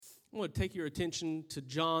I want to take your attention to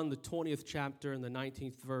John, the 20th chapter and the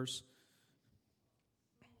 19th verse.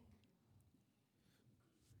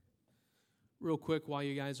 Real quick, while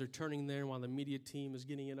you guys are turning there, while the media team is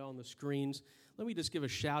getting it on the screens, let me just give a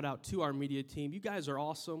shout out to our media team. You guys are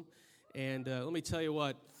awesome. And let me tell you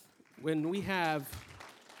what, when we have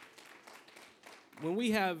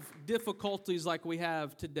difficulties like we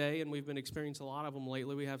have today, and we've been experiencing a lot of them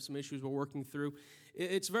lately, we have some issues we're working through,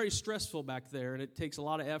 it's very stressful back there, and it takes a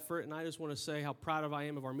lot of effort, and I just want to say how proud I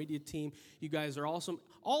am of our media team. You guys are awesome.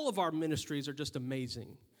 All of our ministries are just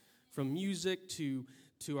amazing, from music to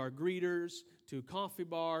our greeters, to coffee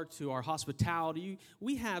bar, to our hospitality.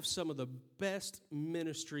 We have some of the best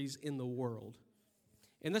ministries in the world,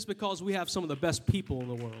 and that's because we have some of the best people in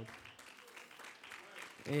the world.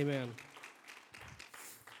 Amen.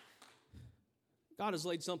 God has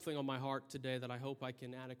laid something on my heart today that I hope I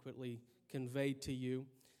can adequately convey to you.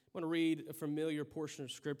 I'm going to read a familiar portion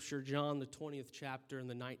of Scripture, John, the 20th chapter and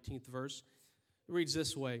the 19th verse. It reads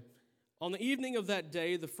this way. On the evening of that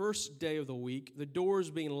day, the first day of the week, the doors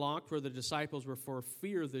being locked where the disciples were for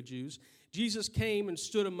fear of the Jews, Jesus came and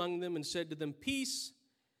stood among them and said to them, "Peace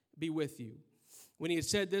be with you." When he had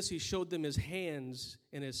said this, he showed them his hands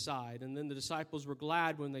and his side. And then the disciples were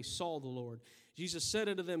glad when they saw the Lord. Jesus said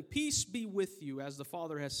unto them, "Peace be with you. As the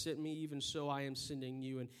Father has sent me, even so I am sending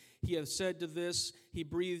you." And he hath said to this, he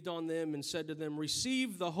breathed on them and said to them,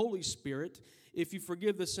 "Receive the Holy Spirit. If you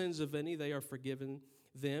forgive the sins of any, they are forgiven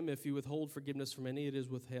them. If you withhold forgiveness from any, it is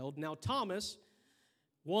withheld." Now Thomas,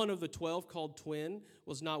 one of the 12, called Twin,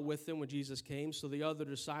 was not with them when Jesus came. So the other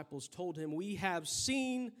disciples told him, "We have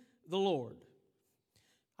seen the Lord."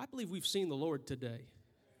 I believe we've seen the Lord today.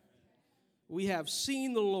 We have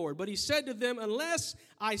seen the Lord. But he said to them, "Unless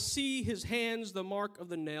I see his hands, the mark of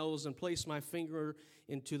the nails, and place my finger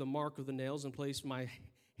into the mark of the nails, and place my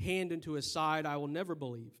hand into his side, I will never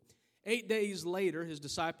believe." 8 days later, his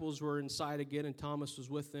disciples were inside again, and Thomas was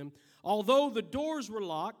with them. Although the doors were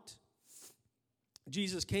locked,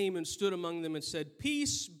 Jesus came and stood among them and said,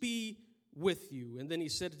 "Peace be with you." And then he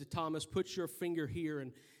said to Thomas, "Put your finger here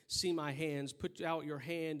and see my hands. Put out your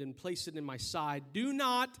hand and place it in my side. Do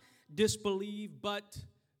not disbelieve, but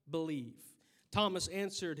believe." Thomas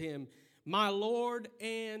answered him, "My Lord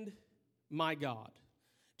and my God."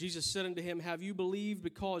 Jesus said unto him, "Have you believed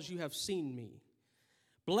because you have seen me?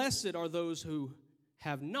 Blessed are those who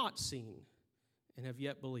have not seen and have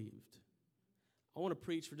yet believed." I want to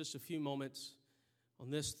preach for just a few moments on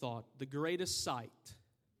this thought: the greatest sight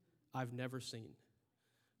I've never seen.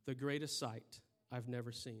 The greatest sight I've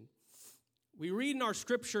never seen. We read in our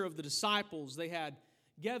scripture of the disciples, they had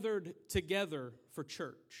gathered together for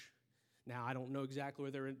church. Now, I don't know exactly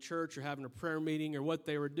whether they're in church or having a prayer meeting or what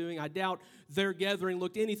they were doing. I doubt their gathering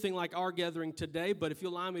looked anything like our gathering today, but if you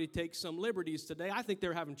allow me to take some liberties today, I think they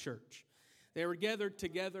were having church. They were gathered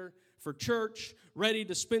together for church, ready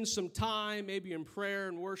to spend some time, maybe in prayer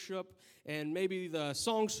and worship, and maybe the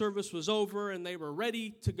song service was over and they were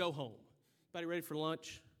ready to go home. Anybody ready for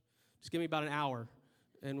lunch? Just give me about an hour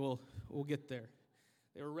and we'll get there.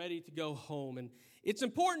 They were ready to go home. And it's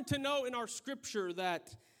important to note in our scripture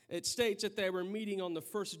that it states that they were meeting on the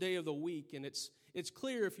first day of the week. And it's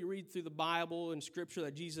clear if you read through the Bible and scripture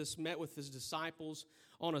that Jesus met with his disciples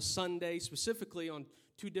on a Sunday, specifically on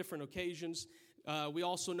 2 different occasions. We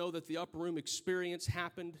also know that the upper room experience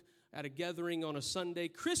happened at a gathering on a Sunday.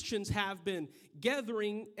 Christians have been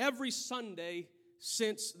gathering every Sunday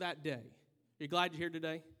since that day. Are you glad you're here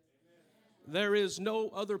today? There is no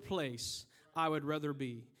other place I would rather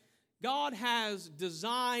be. God has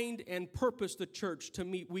designed and purposed the church to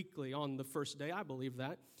meet weekly on the first day. I believe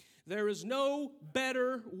that. There is no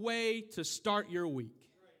better way to start your week.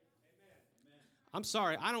 I'm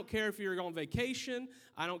sorry, I don't care if you're on vacation.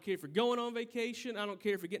 I don't care if you're going on vacation. I don't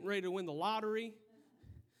care if you're getting ready to win the lottery.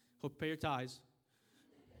 Hope you pay your tithes.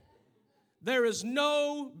 There is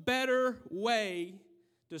no better way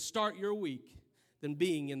to start your week than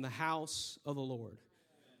being in the house of the Lord.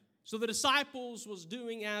 So the disciples was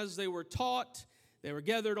doing as they were taught. They were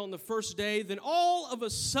gathered on the first day. Then all of a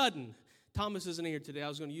sudden, Thomas isn't here today. I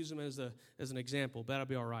was going to use him as an example, but that'll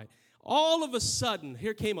be all right. All of a sudden,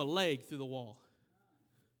 here came a leg through the wall.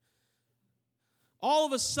 All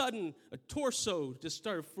of a sudden, a torso just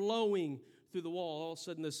started flowing through the wall. All of a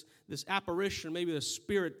sudden, this apparition, maybe the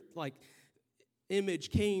spirit-like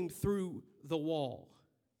image came through the wall.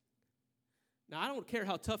 Now, I don't care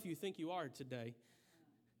how tough you think you are today.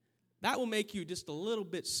 That will make you just a little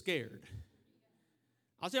bit scared.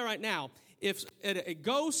 I'll tell you right now, if a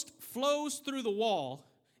ghost flows through the wall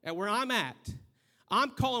at where I'm at, I'm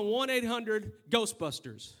calling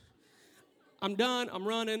 1-800-GHOSTBUSTERS. I'm done. I'm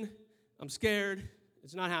running. I'm scared.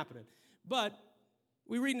 It's not happening. But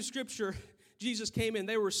we read in Scripture, Jesus came in.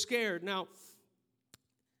 They were scared. Now,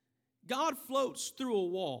 God floats through a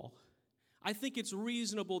wall. I think it's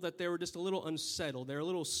reasonable that they were just a little unsettled. They're a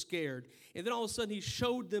little scared. And then all of a sudden, he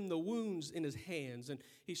showed them the wounds in his hands. And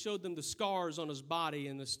he showed them the scars on his body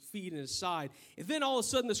and his feet and his side. And then all of a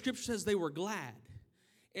sudden, the Scripture says they were glad.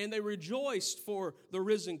 And they rejoiced for the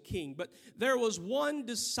risen King. But there was one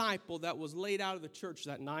disciple that was laid out of the church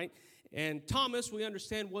that night. And Thomas, we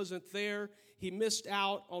understand, wasn't there. He missed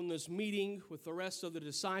out on this meeting with the rest of the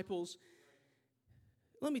disciples.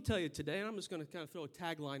 Let me tell you today, and I'm just going to kind of throw a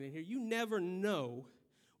tagline in here. You never know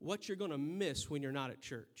what you're going to miss when you're not at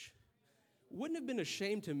church. Wouldn't it have been a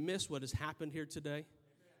shame to miss what has happened here today?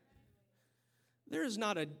 There is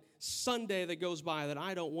not a Sunday that goes by that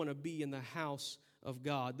I don't want to be in the house of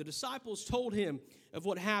God. The disciples told him of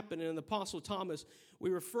what happened, and the Apostle Thomas,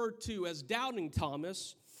 we refer to as doubting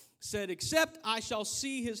Thomas, said, "Except I shall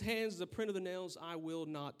see his hands, the print of the nails, I will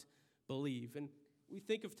not believe." And we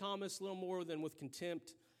think of Thomas a little more than with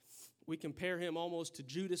contempt. We compare him almost to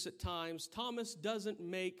Judas at times. Thomas doesn't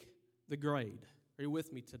make the grade. Are you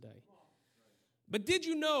with me today? But did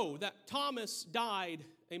you know that Thomas died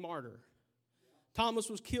a martyr? Thomas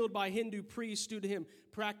was killed by Hindu priests due to him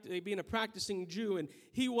being a practicing Jew. And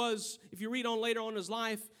he was, if you read on later on in his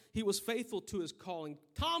life, he was faithful to his calling.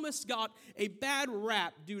 Thomas got a bad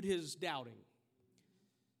rap due to his doubting.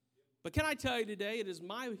 But can I tell you today, it is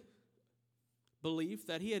my belief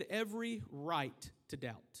that he had every right to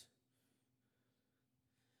doubt.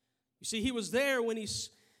 You see, he was there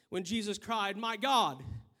when Jesus cried, "My God,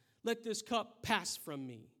 let this cup pass from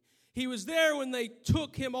me." He was there when they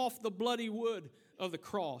took him off the bloody wood of the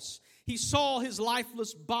cross. He saw his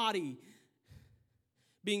lifeless body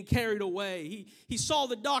being carried away. He saw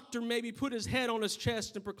the doctor maybe put his head on his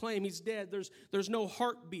chest and proclaim he's dead. There's no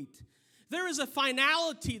heartbeat. There is a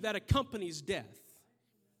finality that accompanies death.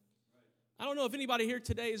 I don't know if anybody here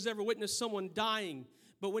today has ever witnessed someone dying,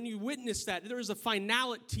 but when you witness that, there is a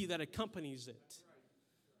finality that accompanies it.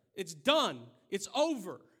 It's done. It's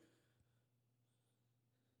over.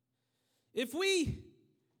 If we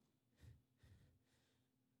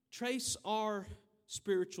trace our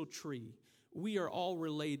spiritual tree, we are all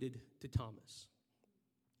related to Thomas.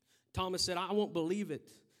 Thomas said, "I won't believe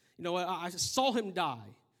it. You know, I saw him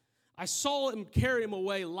die. I saw him carry him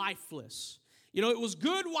away lifeless. You know, it was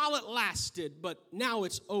good while it lasted, but now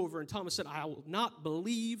it's over." And Thomas said, "I will not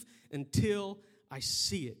believe until I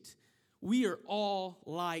see it." We are all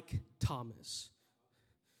like Thomas,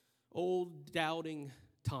 old doubting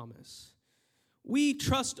Thomas. We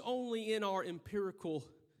trust only in our empirical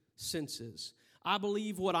senses. I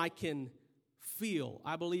believe what I can feel.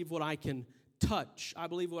 I believe what I can touch. I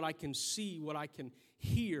believe what I can see, what I can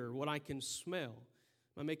hear, what I can smell.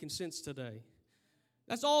 Am I making sense today?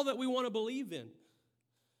 That's all that we want to believe in.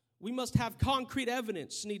 We must have concrete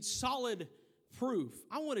evidence, need solid proof.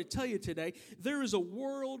 I want to tell you today, there is a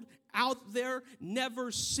world out there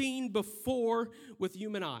never seen before with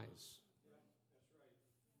human eyes.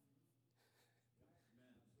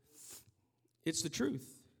 It's the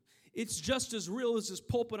truth. It's just as real as this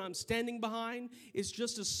pulpit I'm standing behind. It's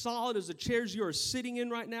just as solid as the chairs you are sitting in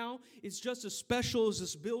right now. It's just as special as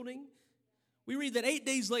this building. We read that 8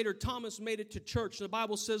 days later, Thomas made it to church. The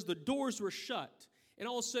Bible says the doors were shut. And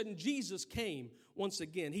all of a sudden, Jesus came once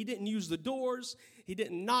again. He didn't use the doors. He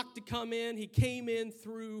didn't knock to come in. He came in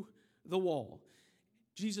through the wall.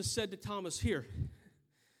 Jesus said to Thomas, "Here,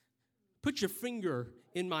 put your finger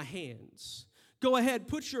in my hands. Go ahead,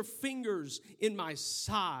 put your fingers in my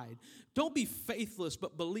side. Don't be faithless,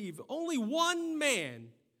 but believe." Only one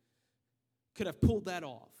man could have pulled that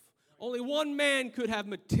off. Only one man could have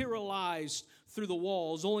materialized through the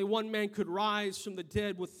walls. Only one man could rise from the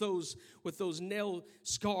dead with those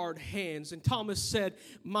nail-scarred hands. And Thomas said,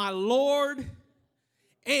 "My Lord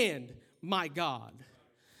and my God."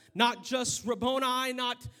 Not just Rabboni,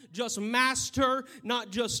 not just master, not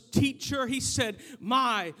just teacher. He said,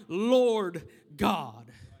 "My Lord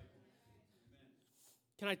God."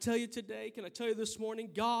 Can I tell you today, can I tell you this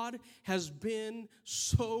morning, God has been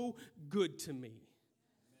so good to me.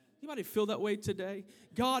 Anybody feel that way today?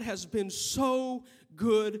 God has been so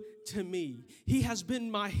good to me. He has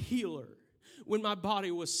been my healer when my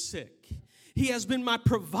body was sick. He has been my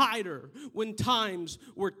provider when times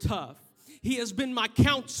were tough. He has been my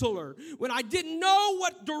counselor when I didn't know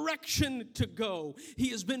what direction to go. He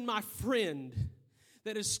has been my friend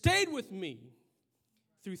that has stayed with me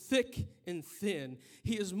through thick and thin.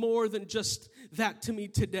 He is more than just that to me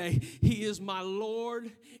today. He is my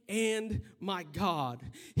Lord and my God.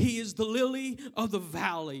 He is the lily of the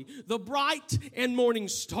valley, the bright and morning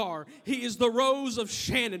star. He is the rose of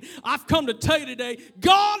Sharon. I've come to tell you today,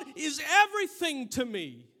 God is everything to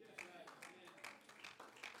me.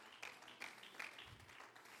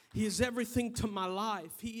 He is everything to my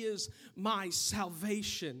life. He is my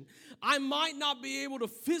salvation. I might not be able to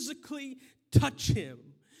physically touch Him,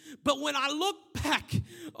 but when I look back,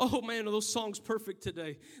 oh man, are those songs perfect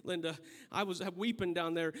today, Linda? I was weeping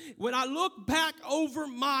down there. When I look back over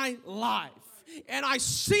my life, and I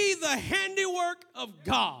see the handiwork of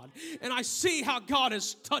God, and I see how God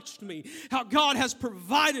has touched me, how God has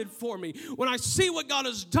provided for me, when I see what God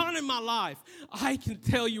has done in my life, I can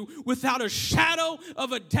tell you without a shadow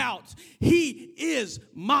of a doubt, He is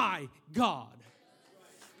my God.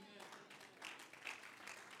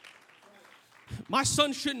 My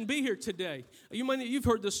son shouldn't be here today. You've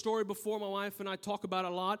heard this story before. My wife and I talk about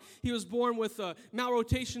it a lot. He was born with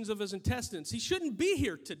malrotations of his intestines. He shouldn't be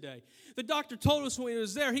here today. The doctor told us when he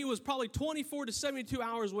was there, he was probably 24 to 72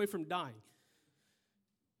 hours away from dying.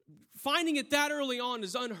 Finding it that early on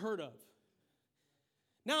is unheard of.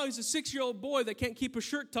 Now he's a 6-year-old boy that can't keep a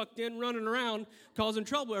shirt tucked in, running around, causing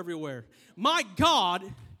trouble everywhere. My God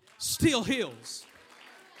still heals.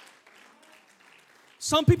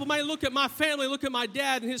 Some people may look at my family, look at my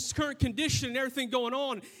dad and his current condition and everything going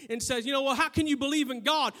on and says, you know, well, how can you believe in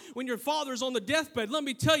God when your father's on the deathbed? Let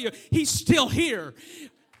me tell you, He's still here.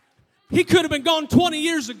 He could have been gone 20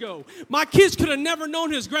 years ago. My kids could have never known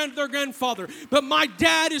their grandfather. But my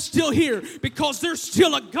dad is still here because there's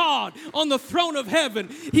still a God on the throne of heaven.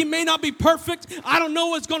 He may not be perfect. I don't know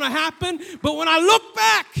what's going to happen. But when I look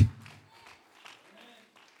back,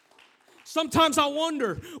 sometimes I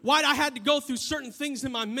wonder why I had to go through certain things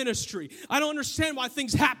in my ministry. I don't understand why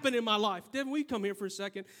things happen in my life. Devin, will you come here for a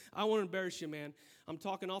second? I won't embarrass you, man. I'm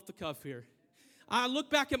talking off the cuff here. I look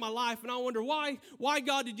back at my life and I wonder, why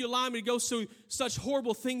God did you allow me to go through such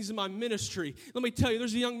horrible things in my ministry? Let me tell you,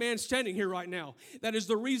 there's a young man standing here right now. That is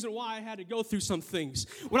the reason why I had to go through some things.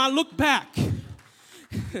 When I look back,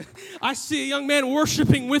 I see a young man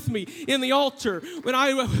worshiping with me in the altar. When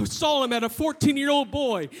I saw him at a 14-year-old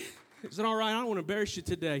boy, is it all right? I don't want to embarrass you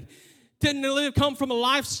today. Didn't come from a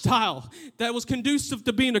lifestyle that was conducive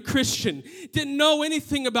to being a Christian. Didn't know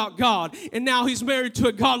anything about God. And now he's married to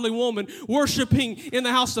a godly woman, worshiping in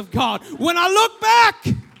the house of God. When I look back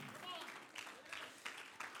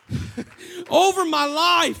over my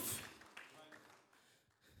life,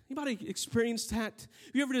 anybody experienced that?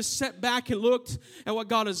 You ever just sat back and looked at what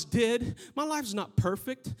God has did? My life's not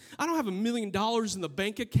perfect. I don't have $1 million in the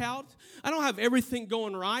bank account. I don't have everything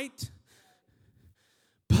going right.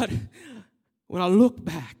 But when I look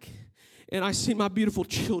back and I see my beautiful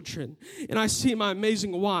children and I see my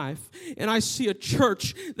amazing wife and I see a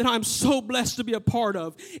church that I'm so blessed to be a part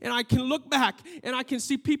of, and I can look back and I can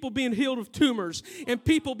see people being healed of tumors and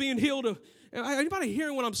people being healed of... Anybody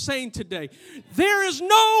hearing what I'm saying today? There is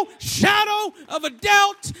no shadow of a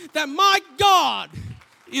doubt that my God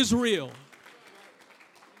is real.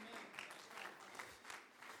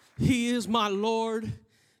 He is my Lord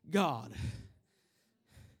God.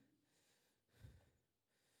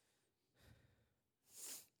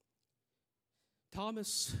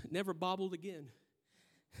 Thomas never bobbled again.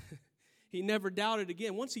 He never doubted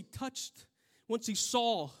again. Once he touched, once he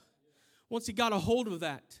saw, once he got a hold of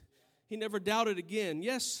that, he never doubted again.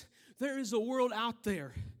 Yes, there is a world out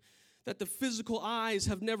there that the physical eyes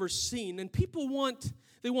have never seen, and people want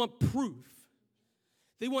proof.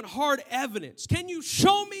 They want hard evidence. Can you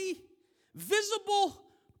show me visible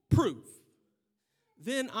proof?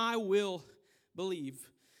 Then I will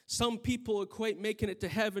believe. Some people equate making it to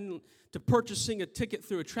heaven to purchasing a ticket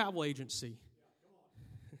through a travel agency.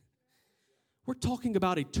 We're talking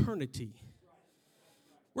about eternity.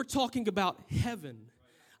 We're talking about heaven.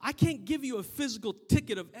 I can't give you a physical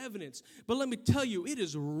ticket of evidence, but let me tell you, it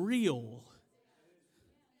is real.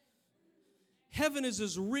 Heaven is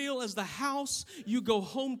as real as the house you go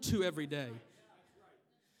home to every day.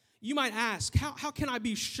 You might ask, how can I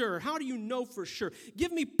be sure? How do you know for sure?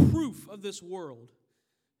 Give me proof of this world.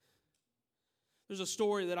 There's a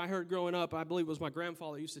story that I heard growing up. I believe it was my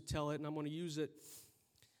grandfather used to tell it, and I'm going to use it.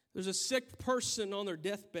 There's a sick person on their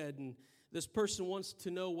deathbed, and this person wants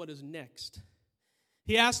to know what is next.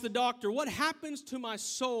 He asked the doctor, what happens to my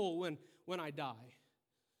soul when I die?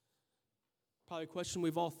 Probably a question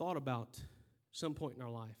we've all thought about at some point in our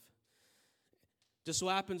life. Just so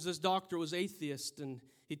happens this doctor was atheist, and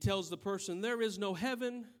he tells the person, there is no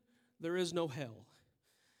heaven, there is no hell.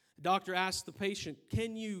 The doctor asks the patient,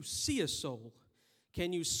 can you see a soul?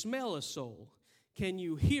 Can you smell a soul? Can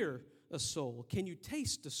you hear a soul? Can you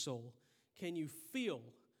taste a soul? Can you feel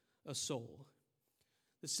a soul?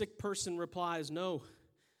 The sick person replies, no.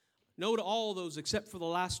 No to all those except for the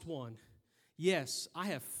last one. Yes, I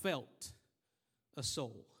have felt a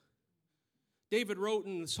soul. David wrote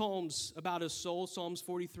in the Psalms about his soul, Psalms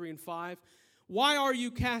 43 and 5. Why are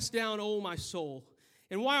you cast down, O my soul?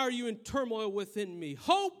 And why are you in turmoil within me?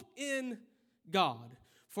 Hope in God,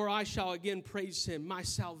 for I shall again praise him, my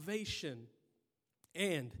salvation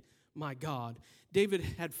and my God. David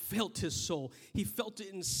had felt his soul. He felt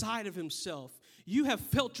it inside of himself. You have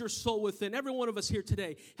felt your soul within. Every one of us here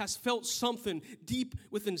today has felt something deep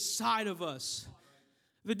within inside of us.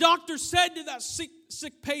 The doctor said to that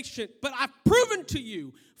sick patient, but I've proven to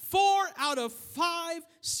you 4 out of 5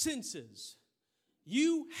 senses,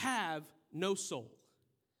 you have no soul.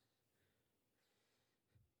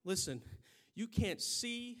 Listen, you can't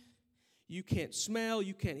see, you can't smell,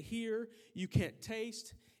 you can't hear, you can't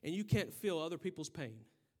taste, and you can't feel other people's pain.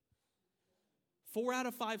 4 out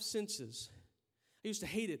of 5 senses. I used to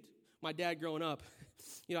hate it. My dad growing up,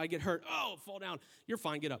 I get hurt. Oh, fall down. You're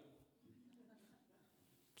fine. Get up.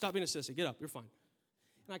 Stop being a sissy. Get up. You're fine.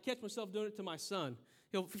 And I catch myself doing it to my son.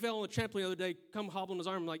 He fell on the trampoline the other day, come hobbling his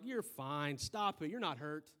arm. I'm like, you're fine. Stop it. You're not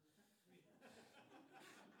hurt.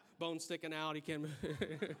 Bone sticking out. He can't.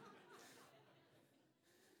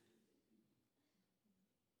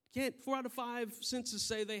 Can't 4 out of 5 senses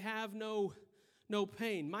say they have no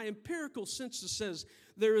pain. My empirical senses says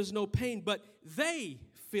there is no pain, but they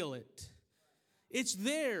feel it. It's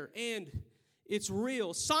there and it's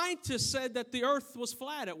real. Scientists said that the earth was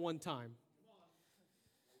flat at one time.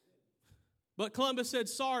 But Columbus said,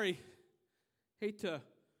 sorry, hate to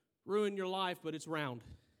ruin your life, but it's round.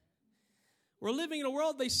 We're living in a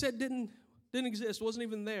world they said didn't exist, wasn't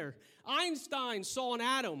even there. Einstein saw an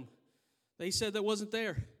atom. They said that wasn't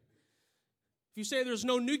there. If you say there's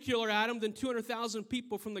no nuclear atom, then 200,000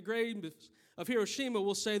 people from the grave of Hiroshima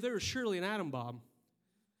will say there is surely an atom bomb.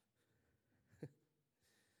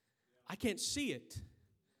 I can't see it,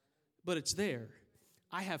 but it's there.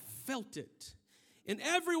 I have felt it. In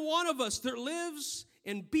every one of us, there lives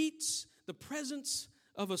and beats the presence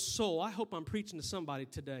of a soul. I hope I'm preaching to somebody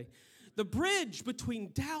today. The bridge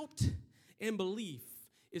between doubt and belief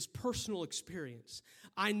is personal experience.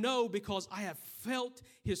 I know because I have felt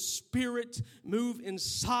his spirit move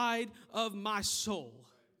inside of my soul.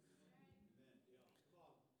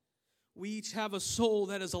 We each have a soul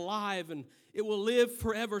that is alive and it will live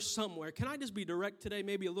forever somewhere. Can I just be direct today,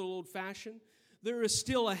 maybe a little old-fashioned? There is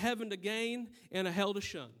still a heaven to gain and a hell to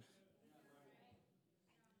shun.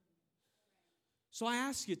 So I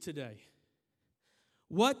ask you today,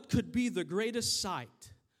 what could be the greatest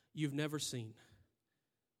sight you've never seen?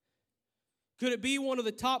 Could it be one of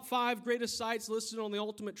the top 5 greatest sights listed on the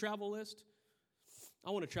ultimate travel list?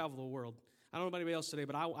 I want to travel the world. I don't know about anybody else today,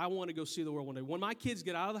 but I want to go see the world one day. When my kids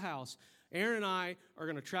get out of the house, Aaron and I are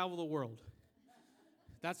going to travel the world.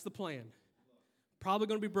 That's the plan. Probably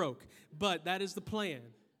going to be broke, but that is the plan.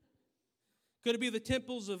 Could it be the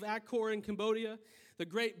temples of Angkor in Cambodia? The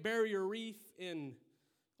Great Barrier Reef in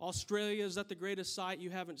Australia? Is that the greatest sight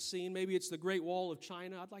you haven't seen? Maybe it's the Great Wall of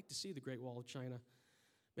China. I'd like to see the Great Wall of China.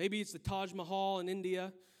 Maybe it's the Taj Mahal in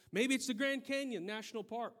India. Maybe it's the Grand Canyon National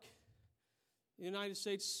Park in the United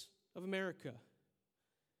States of America.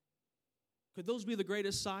 Could those be the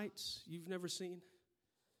greatest sights you've never seen?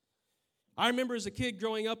 I remember as a kid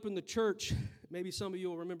growing up in the church, maybe some of you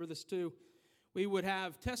will remember this too, we would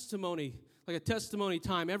have testimony, like a testimony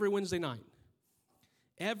time every Wednesday night.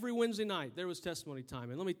 Every Wednesday night there was testimony time.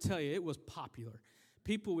 And let me tell you, it was popular.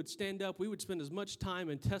 People would stand up. We would spend as much time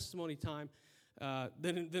in testimony time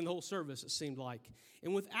than the whole service, it seemed like.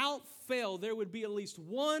 And without fail, there would be at least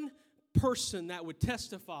one person that would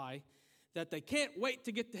testify that they can't wait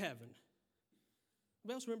to get to heaven.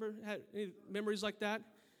 Anybody else had any memories like that?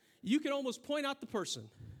 You can almost point out the person.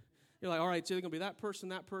 You're like, all right, it's either going to be that person,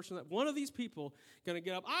 that. One of these people going to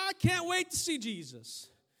get up. I can't wait to see Jesus.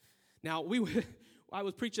 Now, I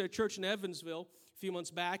was preaching at a church in Evansville a few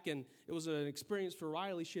months back, and it was an experience for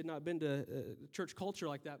Riley. She had not been to church culture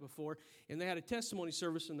like that before, and they had a testimony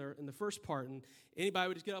service in the first part, and anybody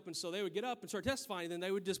would just get up, and so they would get up and start testifying, and then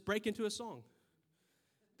they would just break into a song.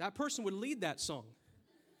 That person would lead that song.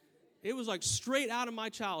 It was like straight out of my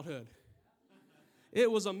childhood. It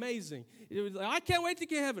was amazing. It was like, I can't wait to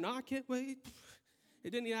get to heaven. I can't wait.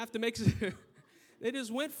 It didn't even have to make it. They just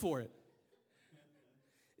went for it.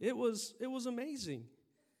 It was amazing.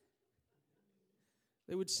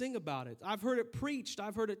 They would sing about it. I've heard it preached.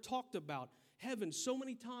 I've heard it talked about. Heaven so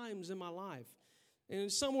many times in my life. And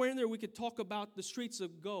somewhere in there we could talk about the streets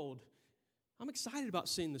of gold. I'm excited about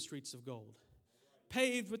seeing the streets of gold,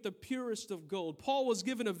 paved with the purest of gold. Paul was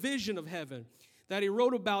given a vision of heaven that he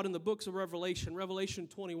wrote about in the books of Revelation, Revelation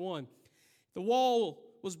 21. The wall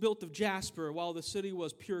was built of jasper, while the city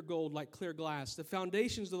was pure gold like clear glass. The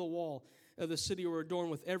foundations of the wall of the city were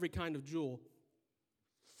adorned with every kind of jewel.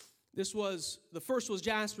 The first was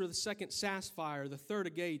jasper, the second sapphire, the third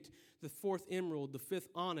agate, the fourth emerald, the fifth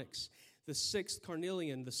onyx, the sixth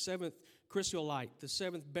carnelian, the seventh chrysolite, the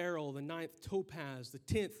seventh beryl, the ninth topaz, the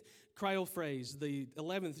 10th chrysoprase, the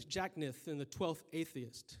 11th jacinth, and the 12th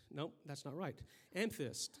amethyst. Nope, that's not right.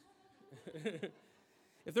 Amethyst.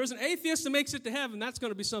 If there's an atheist that makes it to heaven, that's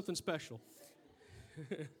going to be something special.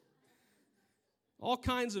 All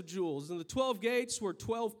kinds of jewels. And the 12 gates were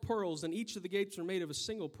 12 pearls, and each of the gates were made of a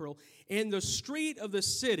single pearl. And the street of the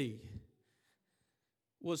city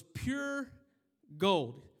was pure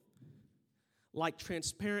gold, like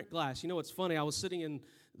transparent glass. You know what's funny? I was sitting in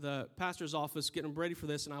the pastor's office getting ready for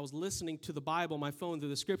this, and I was listening to the Bible on my phone through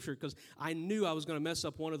the scripture because I knew I was going to mess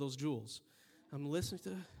up one of those jewels. I'm listening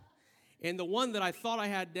to, and the one that I thought I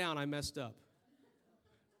had down, I messed up.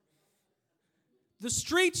 The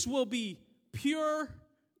streets will be pure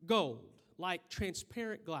gold, like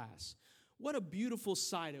transparent glass. What a beautiful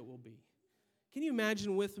sight it will be. Can you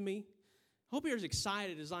imagine with me? I hope you're as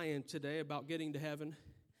excited as I am today about getting to heaven.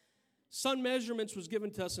 Sun measurements was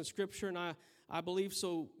given to us in Scripture, and I believe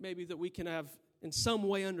so maybe that we can have in some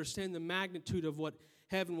way understand the magnitude of what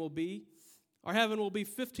heaven will be. Our heaven will be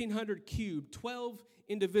 1,500 cubed, 12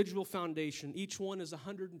 individual foundation. Each one is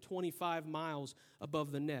 125 miles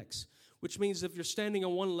above the next, which means if you're standing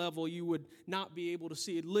on one level, you would not be able to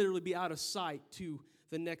see. It'd literally be out of sight to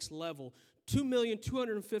the next level.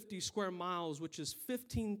 2,250,000 square miles, which is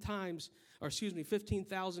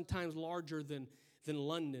 15,000 times larger than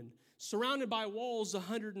London. Surrounded by walls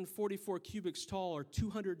 144 cubits tall, or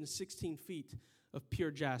 216 feet of pure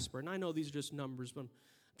jasper. And I know these are just numbers, but I'm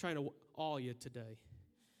trying to awe you today.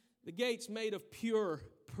 The gates made of pure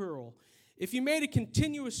pearl. If you made a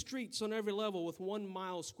continuous streets on every level with 1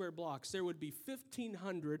 mile square blocks, there would be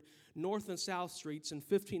 1,500 north and south streets and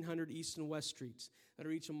 1,500 east and west streets that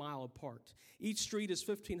are each a mile apart. Each street is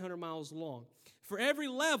 1,500 miles long. For every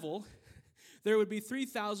level, there would be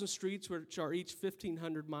 3,000 streets which are each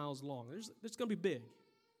 1,500 miles long. It's going to be big.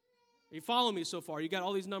 Are you following me so far? You got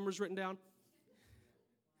all these numbers written down?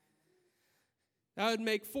 That would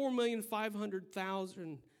make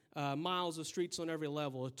 4,500,000 miles of streets on every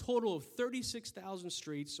level, a total of 36,000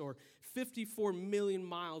 streets, or 54 million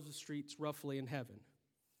miles of streets roughly in heaven.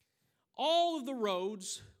 All of the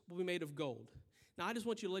roads will be made of gold. Now, I just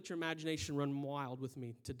want you to let your imagination run wild with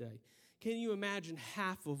me today. Can you imagine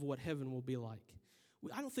half of what heaven will be like?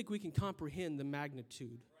 I don't think we can comprehend the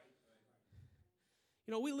magnitude.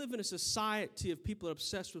 You know, we live in a society of people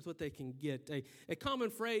obsessed with what they can get. A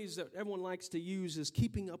common phrase that everyone likes to use is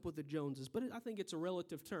keeping up with the Joneses, but I think it's a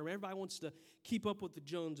relative term. Everybody wants to keep up with the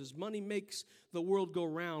Joneses. Money makes the world go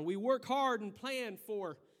round. We work hard and plan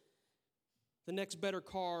for the next better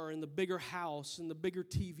car and the bigger house and the bigger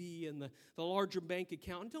TV and the larger bank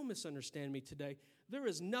account. And don't misunderstand me today. There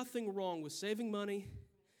is nothing wrong with saving money,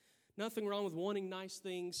 nothing wrong with wanting nice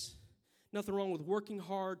things, nothing wrong with working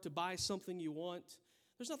hard to buy something you want.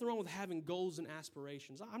 There's nothing wrong with having goals and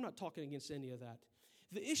aspirations. I'm not talking against any of that.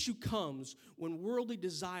 The issue comes when worldly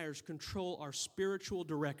desires control our spiritual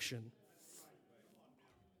direction.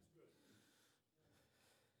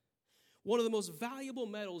 One of the most valuable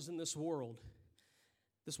metals in this world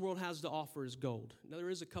has to offer is gold. Now, there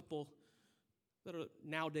is a couple that are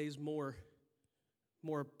nowadays more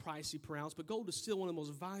pricey per ounce, but gold is still one of the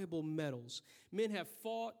most valuable metals. Men have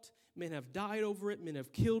fought, men have died over it, men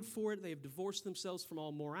have killed for it. They have divorced themselves from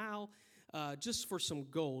all morale just for some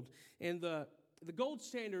gold. And the gold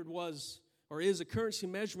standard is a currency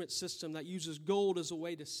measurement system that uses gold as a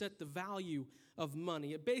way to set the value of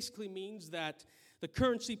money. It basically means that the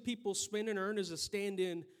currency people spend and earn is a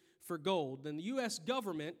stand-in for gold. And the U.S.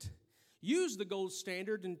 government used the gold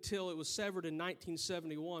standard until it was severed in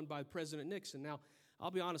 1971 by President Nixon. Now,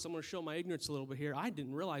 I'll be honest, I'm going to show my ignorance a little bit here. I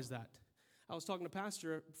didn't realize that. I was talking to a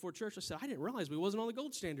pastor before church. I said, I didn't realize we wasn't on the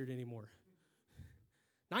gold standard anymore.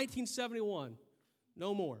 1971,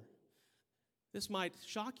 no more. This might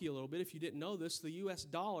shock you a little bit if you didn't know this. The U.S.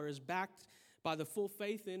 dollar is backed by the full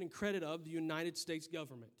faith in and credit of the United States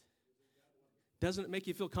government. Doesn't it make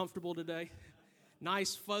you feel comfortable today?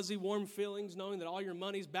 Nice, fuzzy, warm feelings knowing that all your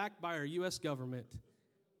money's backed by our U.S. government.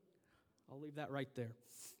 I'll leave that right there.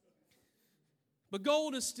 But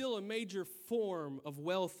gold is still a major form of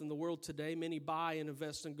wealth in the world today. Many buy and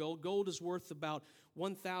invest in gold. Gold is worth about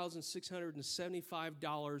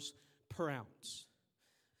 $1,675 per ounce.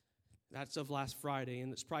 That's of last Friday,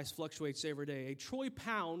 and its price fluctuates every day. A troy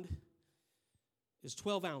pound is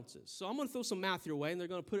 12 ounces. So I'm going to throw some math your way, and they're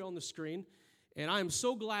going to put it on the screen. And I am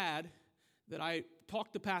so glad that I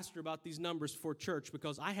talked to Pastor about these numbers for church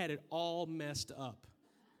because I had it all messed up.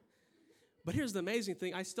 But here's the amazing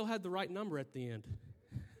thing. I still had the right number at the end.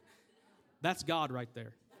 That's God right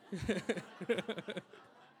there.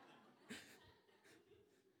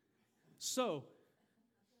 So,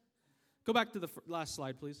 go back to the last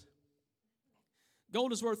slide, please.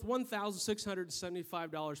 Gold is worth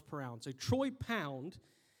 $1,675 per ounce. A troy pound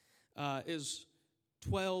is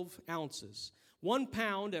 12 ounces. 1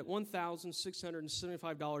 pound at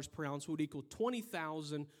 $1,675 per ounce would equal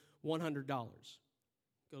 $20,100. Go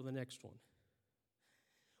to the next one.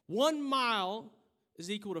 1 mile is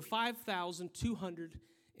equal to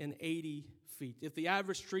 5,280 feet. If the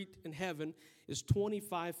average street in heaven is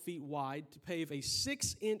 25 feet wide, to pave a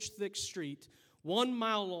 6-inch thick street 1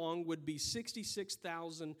 mile long would be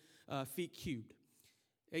 66,000 feet cubed.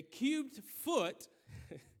 A cubed foot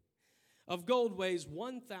of gold weighs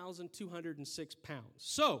 1,206 pounds.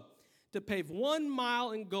 So, to pave 1 mile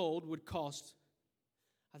in gold would cost,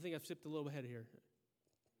 I think I've skipped a little ahead here.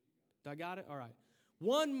 I got it? All right.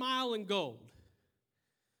 1 mile in gold.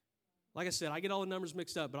 Like I said, I get all the numbers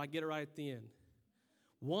mixed up, but I get it right at the end.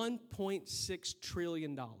 $1.6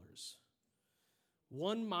 trillion.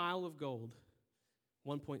 1 mile of gold,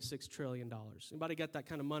 $1.6 trillion. Anybody got that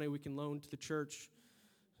kind of money we can loan to the church,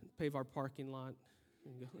 pave our parking lot?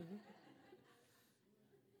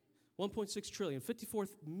 1.6 trillion, 54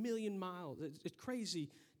 million miles. It's crazy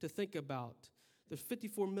to think about. There's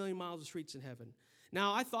 54 million miles of streets in heaven.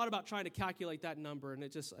 Now, I thought about trying to calculate that number, and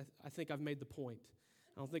I think I've made the point.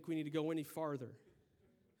 I don't think we need to go any farther.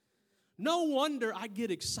 No wonder I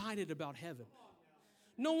get excited about heaven.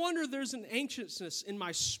 No wonder there's an anxiousness in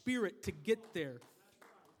my spirit to get there.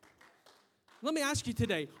 Let me ask you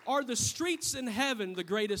today, are the streets in heaven the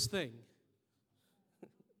greatest thing?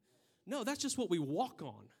 No, that's just what we walk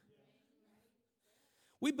on.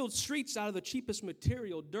 We build streets out of the cheapest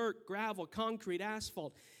material, dirt, gravel, concrete,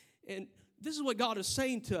 asphalt. And this is what God is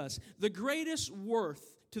saying to us. The greatest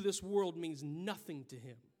worth to this world means nothing to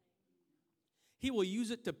Him. He will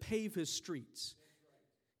use it to pave His streets.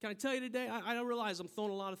 Can I tell you today, I don't realize I'm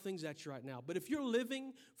throwing a lot of things at you right now, but if you're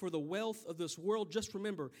living for the wealth of this world, just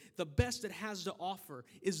remember, the best it has to offer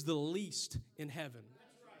is the least in heaven.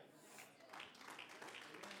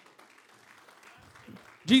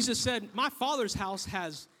 Jesus said, my Father's house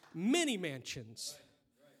has many mansions.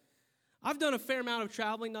 I've done a fair amount of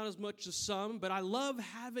traveling, not as much as some, but I love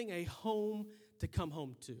having a home to come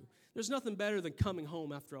home to. There's nothing better than coming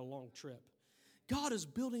home after a long trip. God is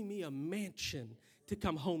building me a mansion to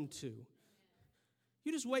come home to.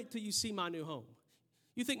 You just wait till you see my new home.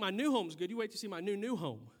 You think my new home's good, you wait to see my new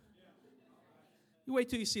home. You wait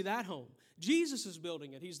till you see that home. Jesus is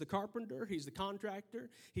building it. He's the carpenter, He's the contractor,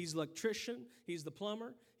 He's the electrician, He's the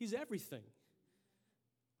plumber, He's everything.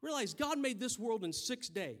 Realize God made this world in 6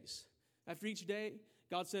 days. After each day,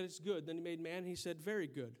 God said it's good. Then He made man, He said very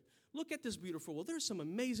good. Look at this beautiful world. There's some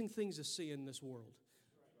amazing things to see in this world.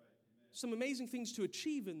 Some amazing things to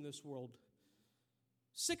achieve in this world.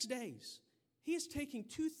 6 days. He is taking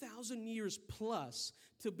 2,000 years plus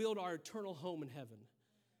to build our eternal home in heaven.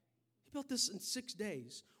 He built this in 6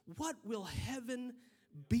 days. What will heaven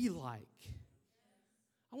be like?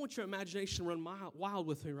 I want your imagination to run wild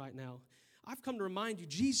with me right now. I've come to remind you,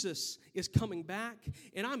 Jesus is coming back,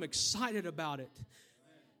 and I'm excited about it.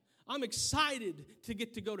 I'm excited to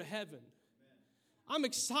get to go to heaven. I'm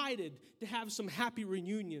excited to have some happy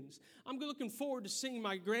reunions. I'm looking forward to seeing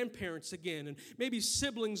my grandparents again and maybe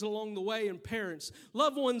siblings along the way and parents,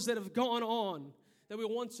 loved ones that have gone on that we'll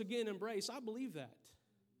once again embrace. I believe that.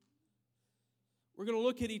 We're going to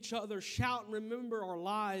look at each other, shout and remember our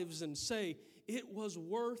lives and say, it was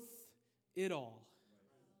worth it all.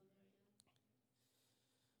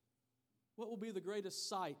 What will be the greatest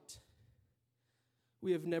sight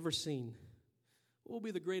we have never seen? What will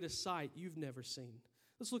be the greatest sight you've never seen?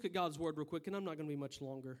 Let's look at God's Word real quick, and I'm not going to be much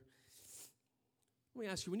longer. Let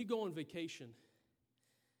me ask you, when you go on vacation,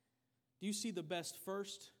 do you see the best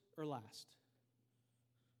first or last?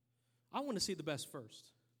 I want to see the best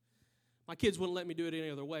first. My kids wouldn't let me do it any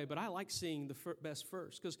other way, but I like seeing the best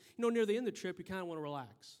first. Because, near the end of the trip, you kind of want to relax.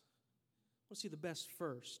 I want to see the best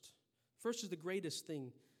first. First is the greatest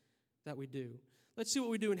thing that we do. Let's see what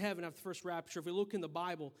we do in heaven after the first rapture. If we look in the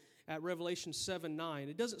Bible at Revelation 7:9,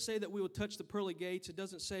 it doesn't say that we will touch the pearly gates. It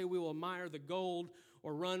doesn't say we will admire the gold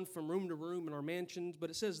or run from room to room in our mansions. But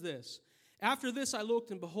it says this, after this I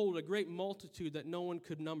looked, and behold, a great multitude that no one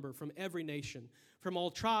could number from every nation, from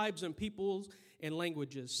all tribes and peoples and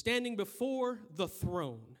languages, standing before the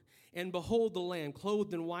throne. And behold, the Lamb,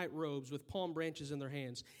 clothed in white robes, with palm branches in their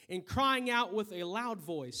hands, and crying out with a loud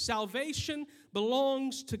voice, "Salvation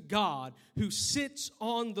belongs to God, who sits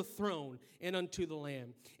on the throne, and unto the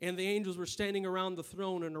Lamb." And the angels were standing around the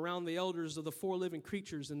throne and around the elders of the four living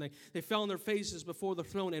creatures, and they fell on their faces before the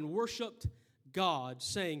throne and worshiped God,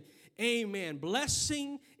 saying, "Amen.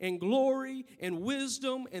 Blessing and glory and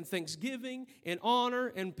wisdom and thanksgiving and honor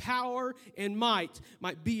and power and might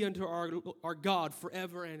be unto our God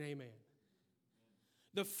forever and amen."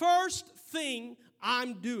 The first thing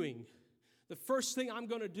I'm doing, the first thing I'm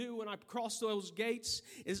going to do when I cross those gates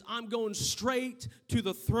is I'm going straight to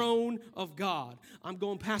the throne of God. I'm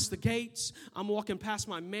going past the gates. I'm walking past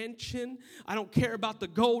my mansion. I don't care about the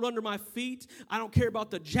gold under my feet. I don't care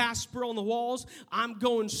about the jasper on the walls. I'm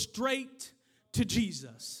going straight to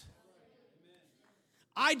Jesus.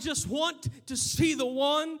 I just want to see the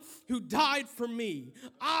one who died for me.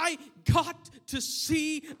 I got to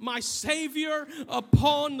see my Savior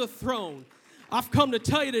upon the throne. I've come to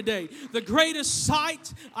tell you today, the greatest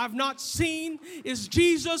sight I've not seen is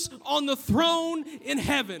Jesus on the throne in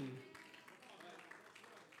heaven.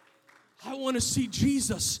 I want to see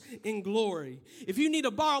Jesus in glory. If you need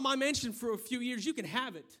to borrow my mansion for a few years, you can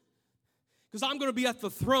have it. Because I'm going to be at the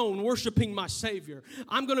throne worshiping my Savior.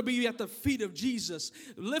 I'm going to be at the feet of Jesus,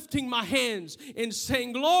 lifting my hands and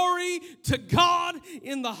saying, "Glory to God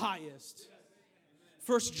in the highest."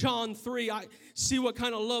 1 John 3, I see what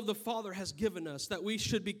kind of love the Father has given us, that we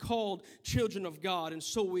should be called children of God, and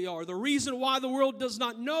so we are. The reason why the world does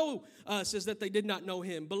not know us is that they did not know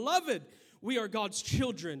Him. Beloved, we are God's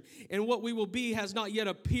children, and what we will be has not yet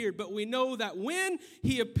appeared, but we know that when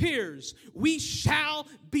He appears, we shall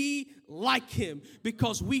be like Him,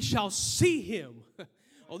 because we shall see Him.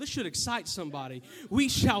 Oh, this should excite somebody. We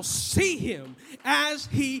shall see Him as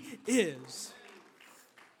He is.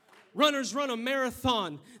 Runners run a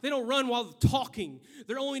marathon. They don't run while talking.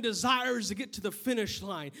 Their only desire is to get to the finish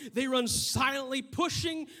line. They run silently,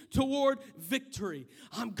 pushing toward victory.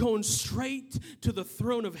 I'm going straight to the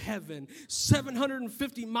throne of heaven,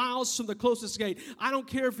 750 miles from the closest gate. I don't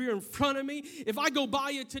care if you're in front of me. If I go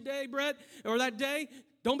by you today, Brett, or that day,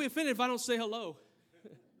 don't be offended if I don't say hello.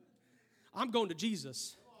 I'm going to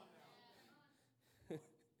Jesus.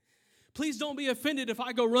 Please don't be offended if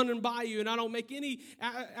I go running by you and I don't make any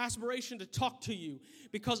aspiration to talk to you,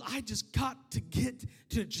 because I just got to get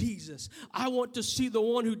to Jesus. I want to see the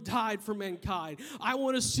one who died for mankind. I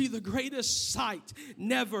want to see the greatest sight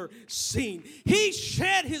never seen. He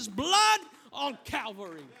shed His blood on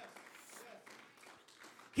Calvary.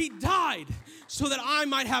 He died so that I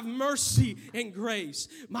might have mercy and grace.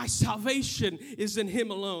 My salvation is in Him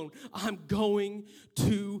alone. I'm going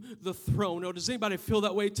to the throne. Oh, does anybody feel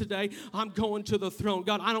that way today? I'm going to the throne.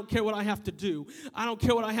 God, I don't care what I have to do. I don't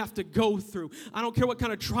care what I have to go through. I don't care what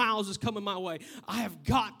kind of trials is coming my way. I have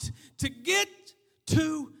got to get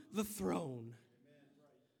to the throne.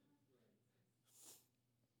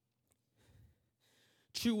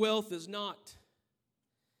 True wealth is not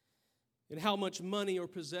in how much money or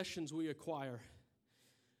possessions we acquire.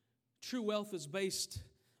 True wealth is based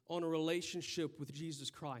on a relationship with Jesus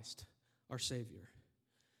Christ, our Savior.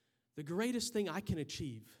 The greatest thing I can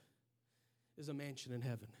achieve is a mansion in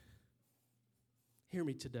heaven. Hear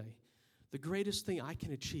me today. The greatest thing I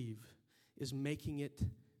can achieve is making it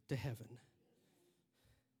to heaven.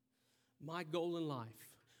 My goal in life,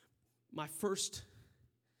 my first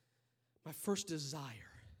desire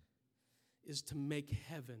is to make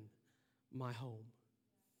heaven my home.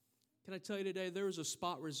 Can I tell you today, there is a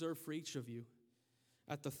spot reserved for each of you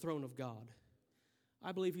at the throne of God.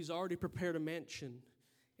 I believe He's already prepared a mansion,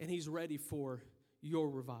 and He's ready for your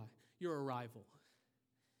arrival.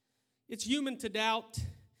 It's human to doubt.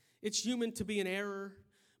 It's human to be in error.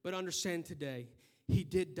 But understand today, He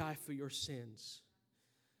did die for your sins.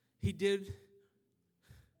 He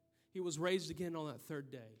was raised again on that third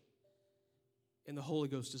day. And the Holy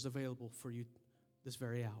Ghost is available for you this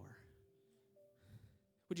very hour.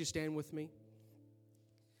 Would you stand with me?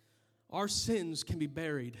 Our sins can be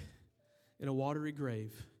buried in a watery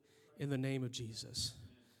grave in the name of Jesus.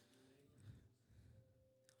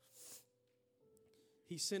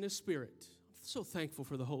 He sent His Spirit. I'm so thankful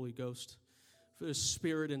for the Holy Ghost, for His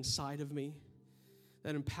Spirit inside of me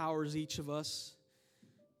that empowers each of us.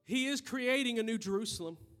 He is creating a new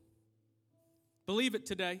Jerusalem. Believe it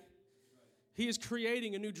today. He is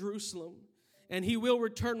creating a new Jerusalem, and He will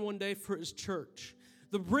return one day for His church.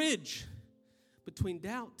 The bridge between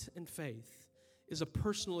doubt and faith is a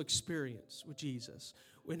personal experience with Jesus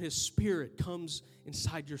when His Spirit comes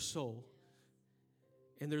inside your soul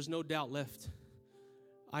and there's no doubt left.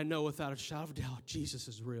 I know without a shadow of doubt Jesus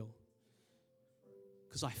is real.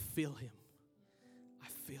 Because I feel Him. I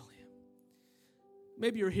feel Him.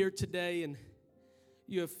 Maybe you're here today and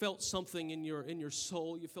you have felt something in your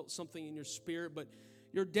soul. You felt something in your spirit, but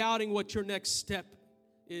you're doubting what your next step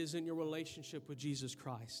is in your relationship with Jesus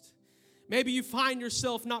Christ. Maybe you find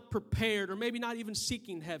yourself not prepared, or maybe not even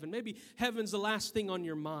seeking heaven. Maybe heaven's the last thing on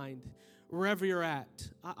your mind. Wherever you're at,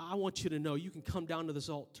 I want you to know you can come down to this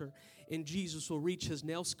altar and Jesus will reach His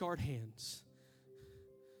nail-scarred hands.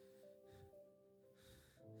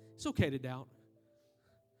 It's okay to doubt.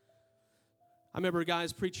 I remember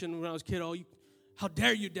guys preaching when I was a kid, how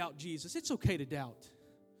dare you doubt Jesus? It's okay to doubt.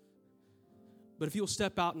 But if you'll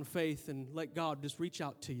step out in faith and let God just reach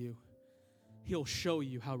out to you, He'll show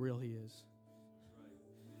you how real He is.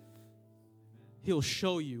 He'll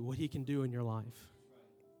show you what He can do in your life.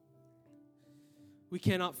 We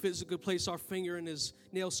cannot physically place our finger in His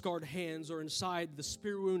nail-scarred hands or inside the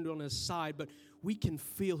spear wound on His side, but we can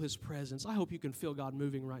feel His presence. I hope you can feel God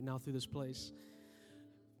moving right now through this place.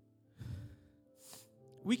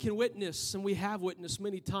 We can witness, and we have witnessed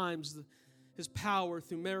many times, His power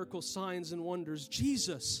through miracle signs and wonders.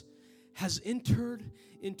 Jesus has entered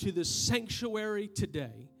into this sanctuary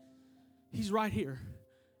today. He's right here.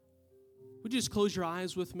 Would you just close your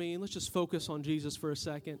eyes with me and let's just focus on Jesus for a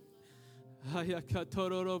second.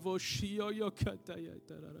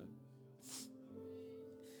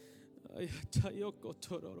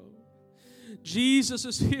 Jesus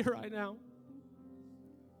is here right now.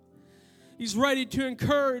 He's ready to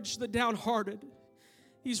encourage the downhearted.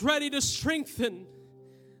 He's ready to strengthen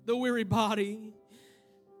the weary body.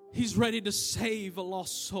 He's ready to save a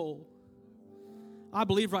lost soul. I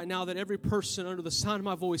believe right now that every person under the sound of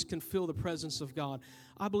my voice can feel the presence of God.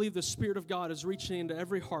 I believe the Spirit of God is reaching into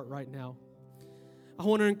every heart right now. I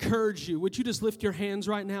want to encourage you. Would you just lift your hands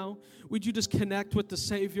right now? Would you just connect with the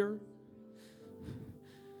Savior?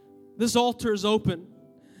 This altar is open.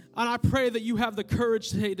 And I pray that you have the courage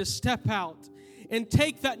today to step out and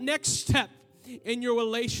take that next step in your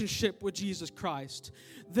relationship with Jesus Christ.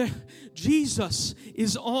 Jesus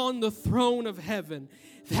is on the throne of heaven.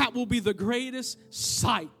 That will be the greatest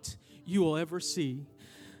sight you will ever see.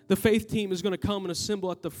 The faith team is going to come and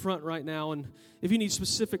assemble at the front right now. And if you need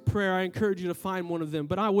specific prayer, I encourage you to find one of them.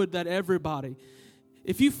 But I would that everybody,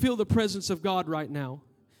 if you feel the presence of God right now,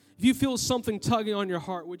 if you feel something tugging on your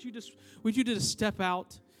heart, would you just step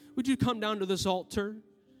out? Would you come down to this altar?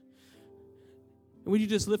 And would you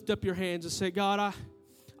just lift up your hands and say, God,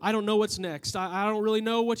 I don't know what's next. I don't really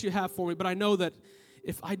know what you have for me, but I know that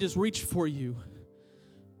if I just reach for you,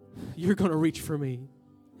 you're going to reach for me.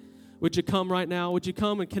 Would you come right now? Would you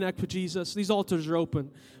come and connect with Jesus? These altars are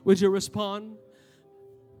open. Would you respond?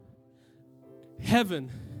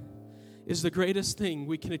 Heaven is the greatest thing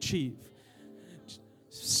we can achieve.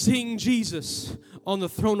 Seeing Jesus on the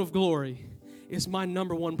throne of glory is my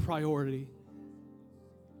number one priority.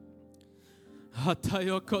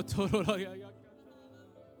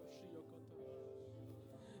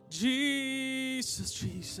 Jesus,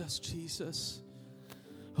 Jesus, Jesus.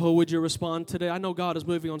 Oh, would you respond today? I know God is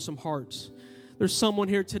moving on some hearts. There's someone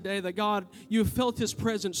here today that God, you have felt His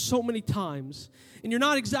presence so many times, and you're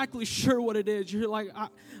not exactly sure what it is. You're like,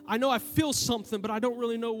 I know I feel something, but I don't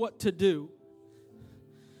really know what to do.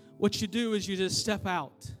 What you do is you just step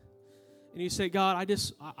out, and you say, God,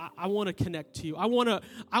 I want to connect to you. I want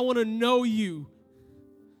to know you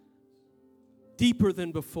deeper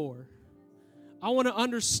than before. I want to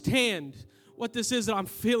understand what this is that I'm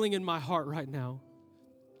feeling in my heart right now.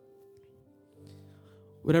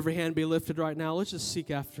 Would every hand be lifted right now? Let's just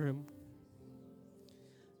seek after Him.